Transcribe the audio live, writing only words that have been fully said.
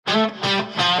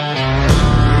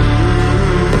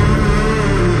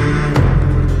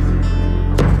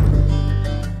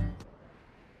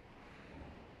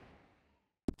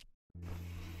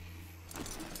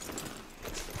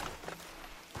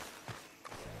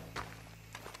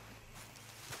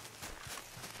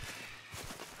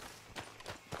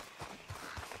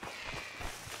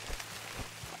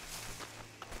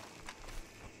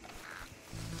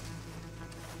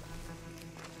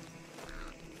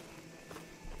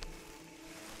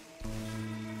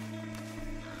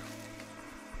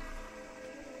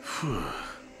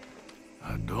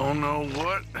I don't know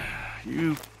what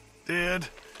you did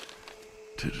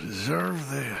to deserve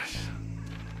this.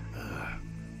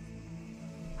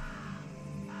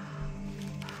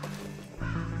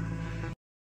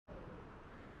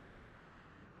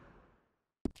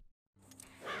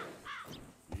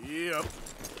 Yep.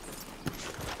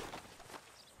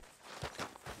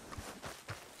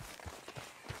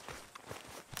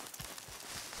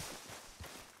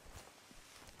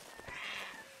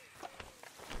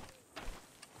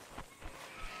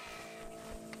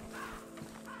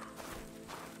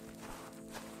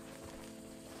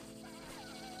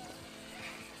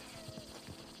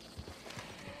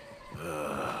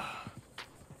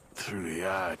 Through the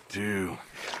eye, too.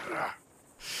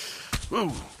 Whoa.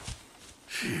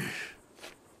 Phew.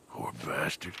 Poor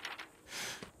bastard.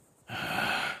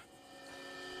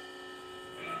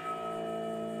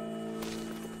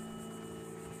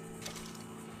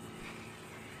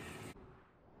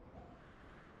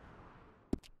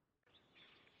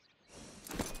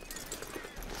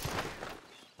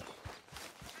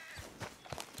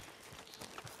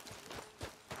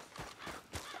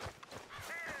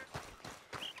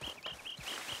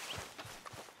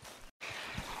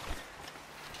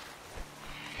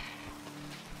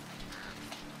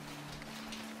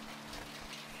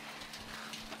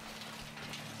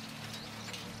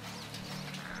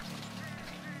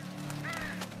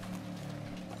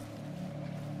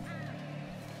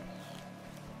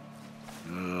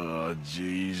 Oh,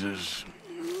 Jesus.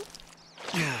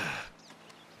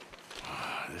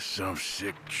 This some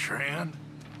sick trend?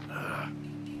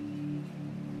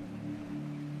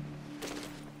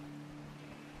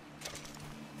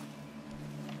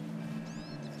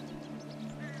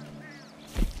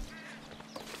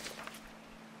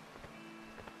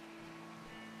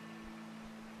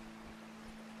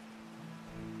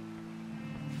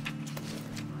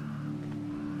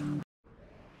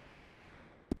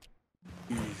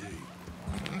 Easy.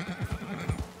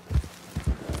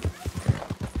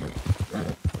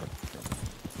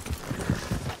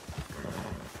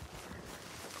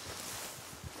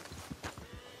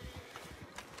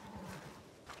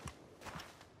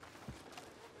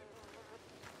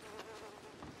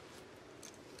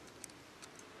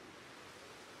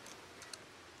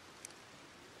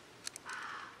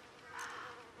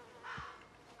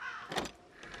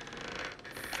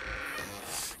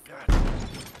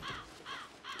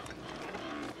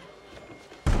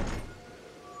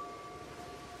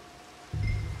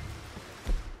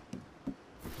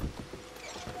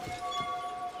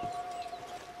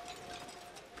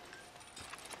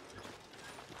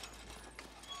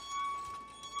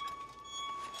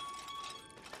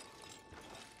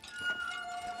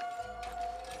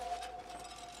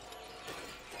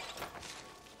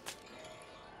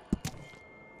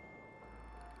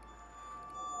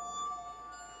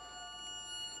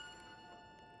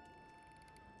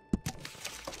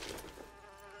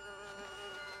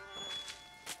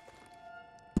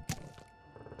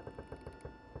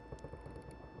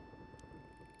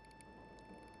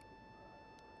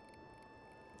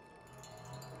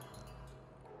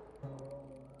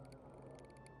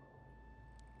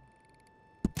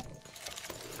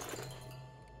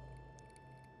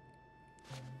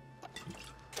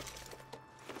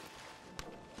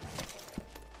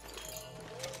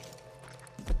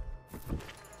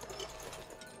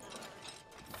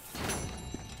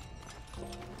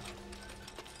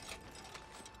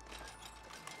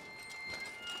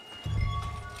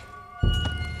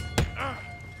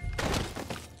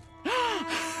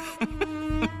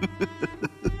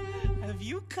 Have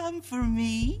you come for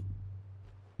me?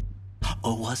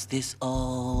 Or was this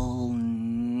all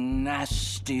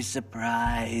nasty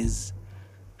surprise?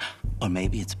 Or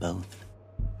maybe it's both.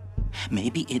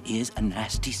 Maybe it is a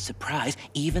nasty surprise,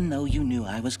 even though you knew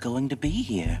I was going to be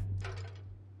here.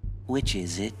 Which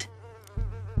is it?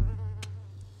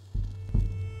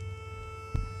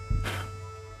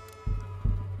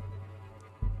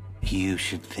 You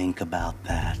should think about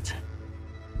that.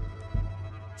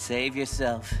 Save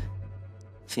yourself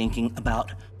thinking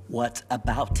about what's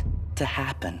about to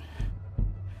happen.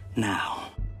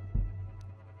 Now,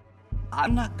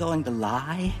 I'm not going to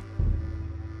lie.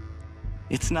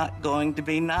 It's not going to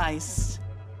be nice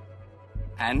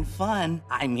and fun.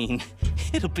 I mean,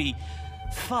 it'll be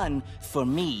fun for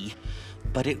me,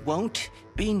 but it won't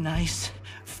be nice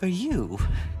for you.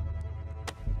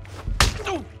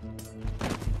 Oh!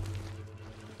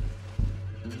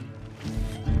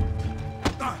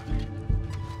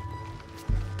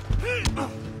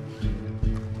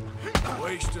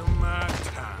 Wasting my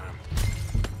time.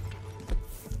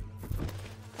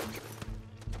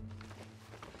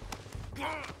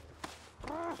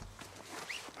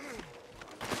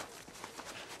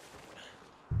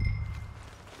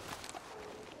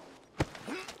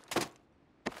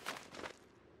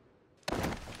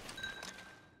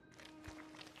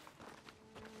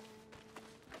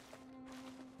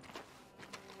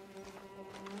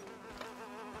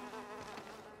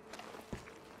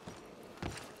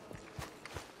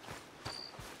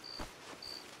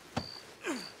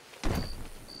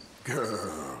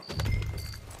 girl.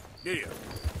 Yeah.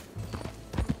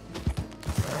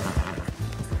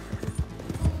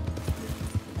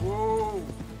 Whoa.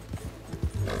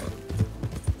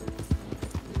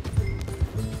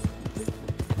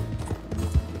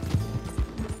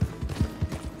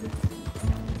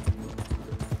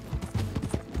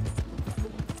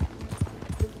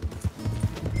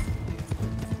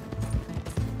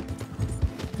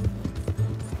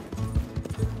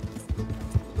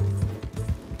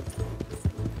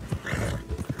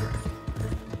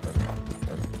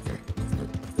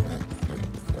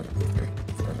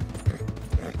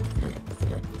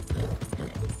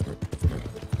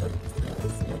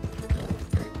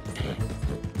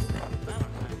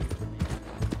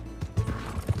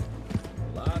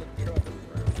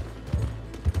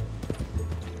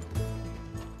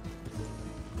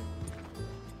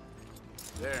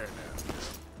 There now.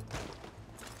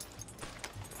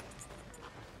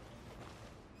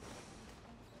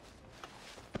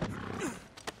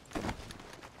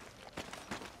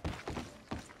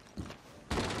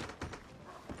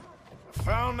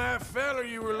 Found that fella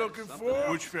you were looking for?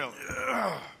 Which fella?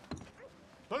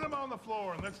 Put him on the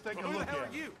floor and let's take a look at him. Who the hell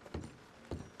are you?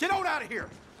 Get on out of here!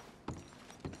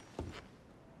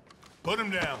 Put him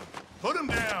down. Put him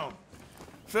down.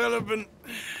 Fella been...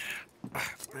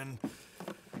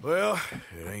 Well,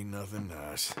 it ain't nothing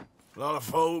nice. A lot of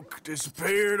folk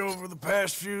disappeared over the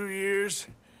past few years.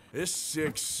 This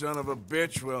sick son of a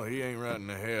bitch, well, he ain't right in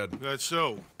the head. That's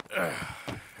so.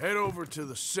 Head over to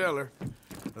the cellar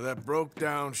of that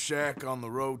broke-down shack on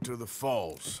the road to the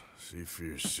falls. See for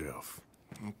yourself.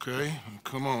 Okay,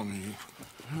 come on, you.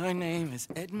 My name is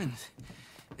Edmund.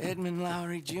 Edmund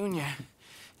Lowry, Jr.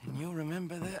 And you'll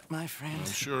remember that, my friend.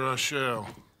 I'm sure I shall.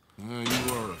 You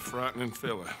are a frightening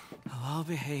fella. Oh, I'll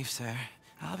behave, sir.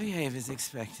 I'll behave as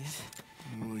expected.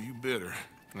 Well, you better.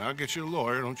 And I'll get you a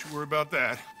lawyer, don't you worry about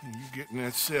that. And you get in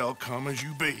that cell, calm as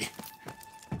you be.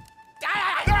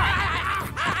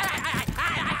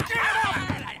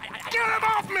 Get him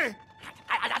off me!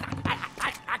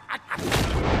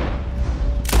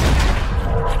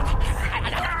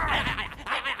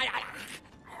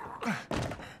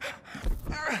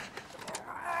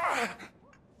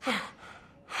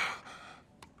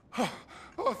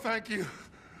 Oh, thank you.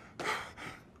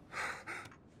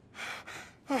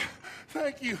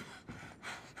 Thank you.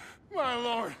 My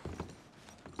lord.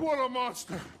 What a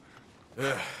monster.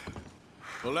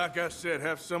 Well, like I said,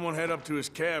 have someone head up to his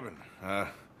cabin. I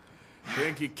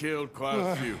think he killed quite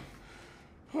a few.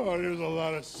 Oh, there's a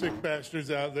lot of sick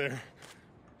bastards out there.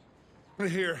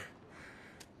 Here.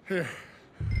 Here's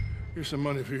some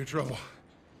money for your trouble.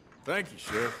 Thank you,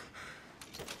 Sheriff.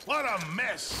 What a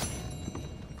mess!